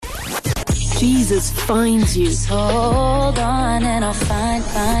Jesus finds you. So hold on and I'll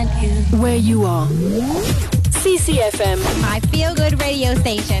find you. Where you are. CCfm. My feel-good radio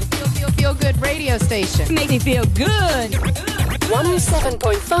station. Feel good radio station. Make me feel good.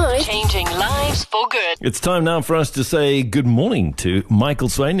 107.5. Changing lives for good. It's time now for us to say good morning to Michael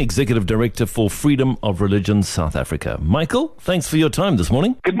Swain, Executive Director for Freedom of Religion South Africa. Michael, thanks for your time this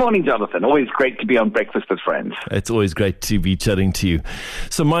morning. Good morning, Jonathan. Always great to be on Breakfast with Friends. It's always great to be chatting to you.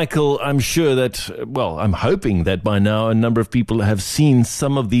 So, Michael, I'm sure that, I'm hoping that by now a number of people have seen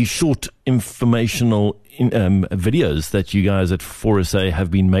some of these short informational videos that you guys at 4SA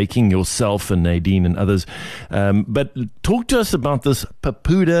have been making, yourself and Nadine and others. But talk to us about this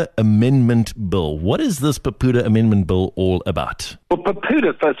Papuda Amendment Bill. What is this Papuda Amendment Bill all about? Well,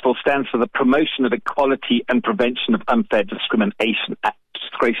 Papuda, first of all, stands for the Promotion of Equality and Prevention of Unfair Discrimination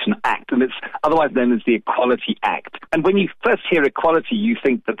Act, and it's otherwise known as the Equality Act. And when you first hear equality, you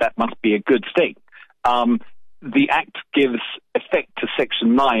think that that must be a good thing. The Act gives effect to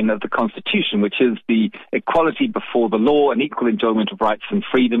Section 9 of the Constitution, which is the equality before the law and equal enjoyment of rights and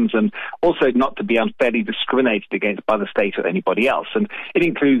freedoms, and also not to be unfairly discriminated against by the state or anybody else. And it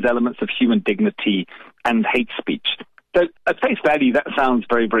includes elements of human dignity and hate speech. So at face value, that sounds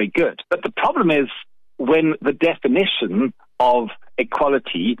very, very good. But the problem is when the definition of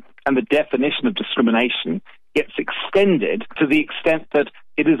equality and the definition of discrimination gets extended to the extent that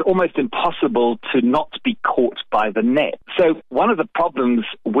it is almost impossible to not be caught by the net. So one of the problems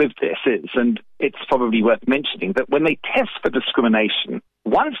with this is, and it's probably worth mentioning, that when they test for discrimination,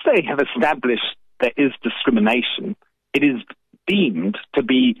 once they have established there is discrimination, it is deemed to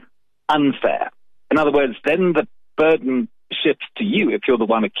be unfair. In other words, then the burden shifts to you, if you're the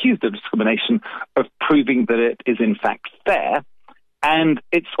one accused of discrimination, of proving that it is in fact fair. And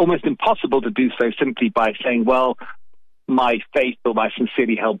it's almost impossible to do so simply by saying, well, my faith or my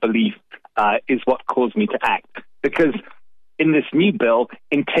sincerely held belief is what caused me to act. Because in this new bill,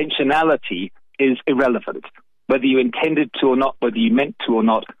 intentionality is irrelevant. Whether you intended to or not, whether you meant to or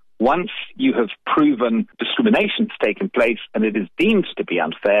not, once you have proven discrimination has taken place and it is deemed to be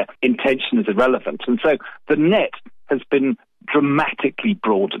unfair, intention is irrelevant. And so the net has been dramatically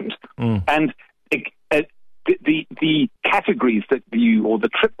broadened. And the categories that or the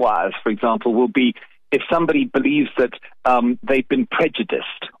tripwires, for example, will be if somebody believes that they've been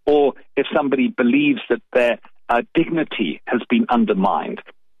prejudiced, or if somebody believes that their dignity has been undermined,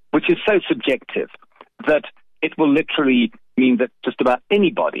 which is so subjective that it will literally mean that just about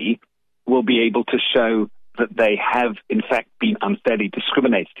anybody will be able to show that they have, in fact, been unfairly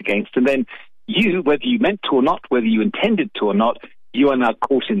discriminated against. And then you, whether you meant to or not, whether you intended to or not, you are now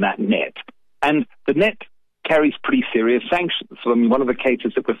caught in that net. And the net carries pretty serious sanctions. So, one of the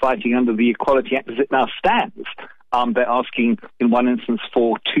cases that we're fighting under the Equality Act as it now stands, they're asking, in one instance,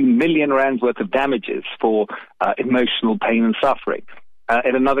 for 2 million rands worth of damages for emotional pain and suffering.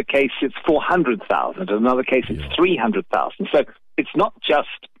 In another case, it's 400,000. In another case, it's 300,000. So it's not just,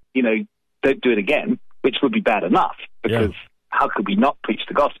 don't do it again, which would be bad enough, because how could we not preach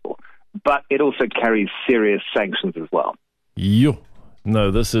the gospel? But it also carries serious sanctions as well.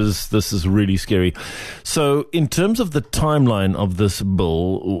 No, this is really scary. So in terms of the timeline of this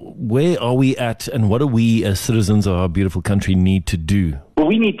bill, where are we at and what do we as citizens of our beautiful country need to do? Well,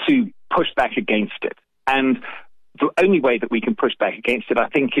 we need to push back against it. And the only way that we can push back against it, I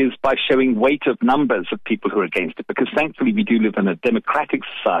think, is by showing weight of numbers of people who are against it, because thankfully we do live in a democratic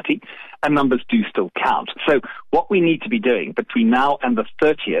society and numbers do still count. So what we need to be doing between now and the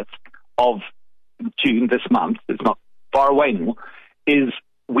 30th of June this month, it's not far away anymore, is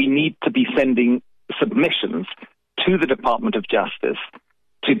we need to be sending submissions to the Department of Justice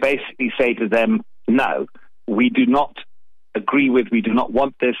to basically say to them, no, we do not agree with, we do not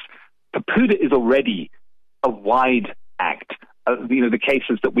want this. Papuda is already a wide act. The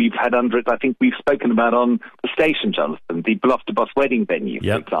cases that we've had under it, I think we've spoken about on the station, Jonathan, the Bluff-to-Boss wedding venue,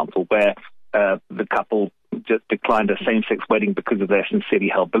 for example, where the couple just declined a same-sex wedding because of their sincerely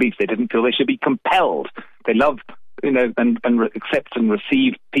held beliefs. They didn't feel they should be compelled. They love and accept and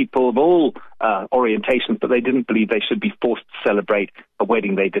receive people of all orientations, but they didn't believe they should be forced to celebrate a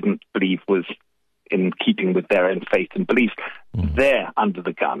wedding they didn't believe was in keeping with their own faith and beliefs. They're under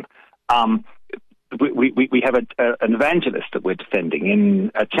the gun. We have an evangelist that we're defending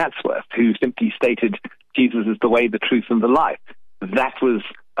in Chatsworth who simply stated Jesus is the way, the truth, and the life. That was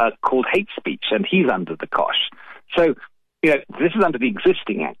called hate speech, and he's under the cosh. So, this is under the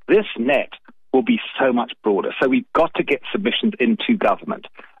existing act. This net will be so much broader. So we've got to get submissions into government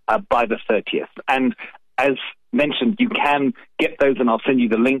by the 30th. And as mentioned, you can get those, and I'll send you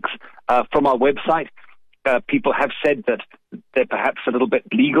the links from our website. People have said that they're perhaps a little bit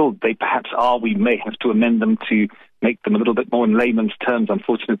legal. They perhaps are. We may have to amend them to make them a little bit more in layman's terms.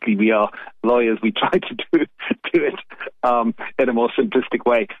 Unfortunately, we are lawyers. We try to do it in a more simplistic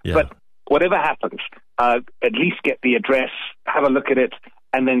way. Yeah. But whatever happens, at least get the address, have a look at it,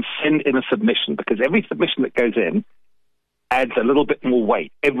 and then send in a submission, because every submission that goes in adds a little bit more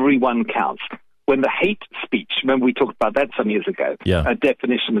weight. Everyone counts. When the hate speech, remember we talked about that some years ago, a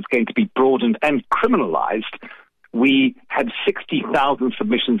definition was going to be broadened and criminalized, we had 60,000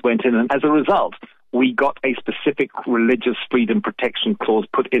 submissions went in, and as a result, we got a specific religious freedom protection clause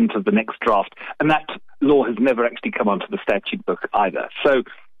put into the next draft, and that law has never actually come onto the statute book either. So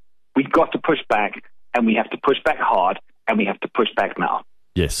we've got to push back, and we have to push back hard, and we have to push back now.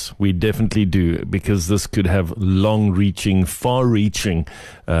 Yes, we definitely do, because this could have long-reaching, far-reaching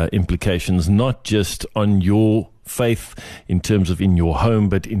implications, not just on your faith in terms of in your home,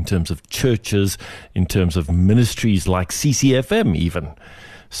 but in terms of churches, in terms of ministries like CCfm even.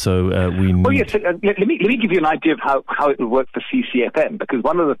 So we need... Oh, yes. Let me give you an idea of how it will work for CCfm, because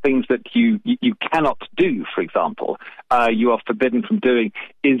one of the things that you cannot do, for example, you are forbidden from doing,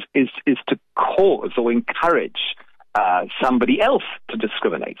 is to cause or encourage somebody else to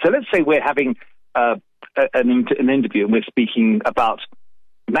discriminate. So let's say we're having an interview and we're speaking about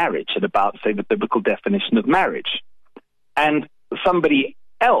marriage and about, say, the biblical definition of marriage. And somebody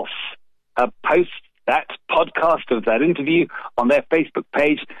else posts that podcast of that interview on their Facebook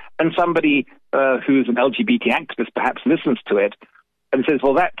page, and somebody who is an LGBT activist perhaps listens to it and says,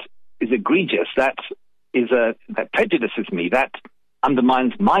 well, that is egregious, that prejudices me, that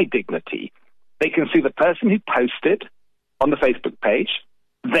undermines my dignity. They can sue the person who posted on the Facebook page.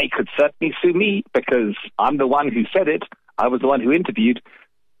 They could certainly sue me because I'm the one who said it. I was the one who interviewed.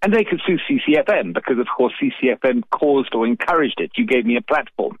 And they could sue CCfm because, of course, CCfm caused or encouraged it. You gave me a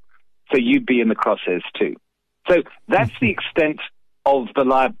platform. So you'd be in the crosshairs too. So that's the extent of the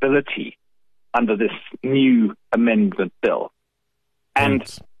liability under this new amendment bill. And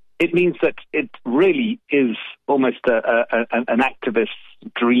it means that it really is almost an activist's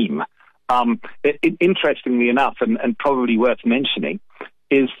dream. Interestingly enough, and probably worth mentioning,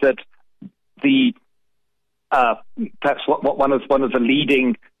 is that the perhaps one of the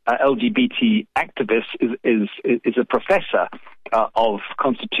leading LGBT activists is a professor of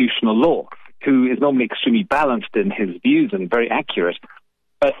constitutional law who is normally extremely balanced in his views and very accurate.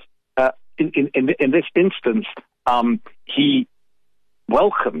 But in this instance, he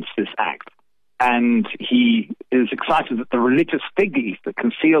welcomes this act. And he is excited that the religious fig leaf that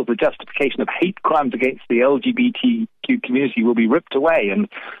conceals the justification of hate crimes against the LGBTQ community will be ripped away, and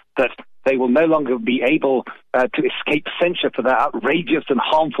that they will no longer be able to escape censure for their outrageous and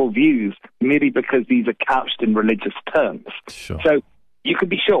harmful views merely because these are couched in religious terms. Sure. So you can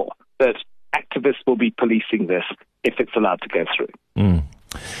be sure that activists will be policing this if it's allowed to go through.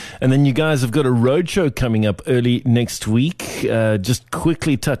 And then you guys have got a roadshow coming up early next week. Just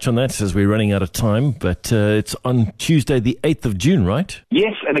quickly touch on that as we're running out of time. But it's on Tuesday, the 8th of June, right?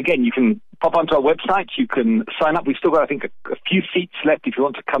 Yes, and again, you can pop onto our website. You can sign up. We've still got, I think, a few seats left if you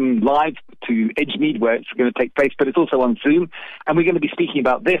want to come live to Edgemead, where it's going to take place. But it's also on Zoom. And we're going to be speaking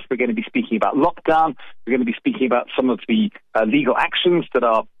about this. We're going to be speaking about lockdown. We're going to be speaking about some of the legal actions that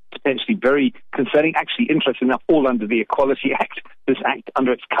are potentially very concerning, actually, interesting enough, all under the Equality Act, this act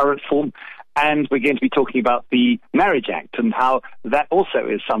under its current form. And we're going to be talking about the Marriage Act and how that also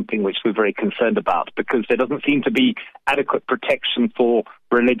is something which we're very concerned about, because there doesn't seem to be adequate protection for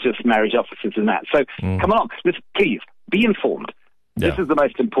religious marriage officers in that. So come along, please be informed. Yeah. This is the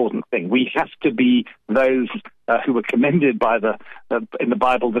most important thing. We have to be those who were commended by in the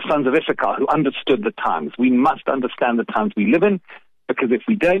Bible, the sons of Issachar, who understood the times. We must understand the times we live in, because if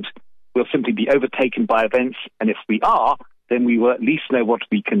we don't, we'll simply be overtaken by events. And if we are, then we will at least know what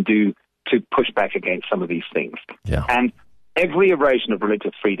we can do to push back against some of these things. Yeah. And every erosion of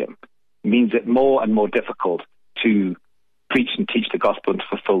religious freedom means it more and more difficult to preach and teach the gospel and to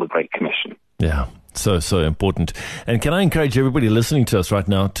fulfill the Great Commission. Yeah. So important. And can I encourage everybody listening to us right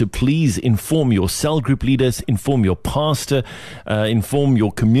now to please inform your cell group leaders, inform your pastor, inform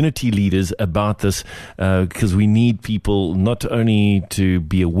your community leaders about this, because we need people not only to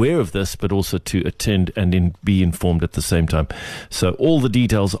be aware of this, but also to attend and be informed at the same time. So all the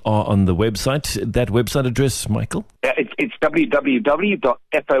details are on the website. That website address, Michael? It's www.forsa.org.za.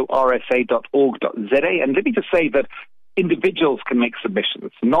 And let me just say that individuals can make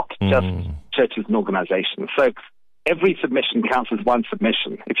submissions, not just churches and organizations. So every submission counts as one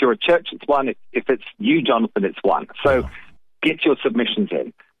submission. If you're a church, it's one. If it's you, Jonathan, it's one. So get your submissions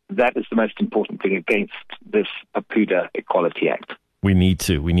in. That is the most important thing against this Apuda Equality Act. We need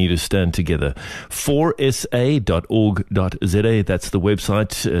to stand together. 4sa.org.za. That's the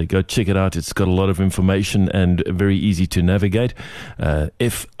website. Go check it out. It's got a lot of information and very easy to navigate.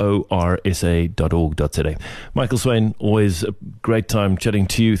 forsa.org.za. Michael Swain, always a great time chatting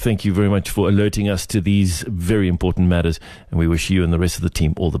to you. Thank you very much for alerting us to these very important matters. And we wish you and the rest of the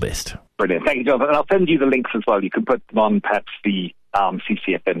team all the best. Brilliant. Thank you, Jonathan. And I'll send you the links as well. You can put them on perhaps the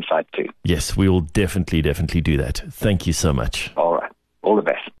CCfm site too. Yes, we will definitely do that. Thank you so much. All right. All the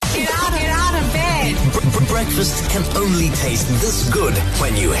best. Get out of bed. Breakfast can only taste this good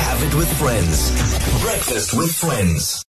when you have it with friends. Breakfast with friends.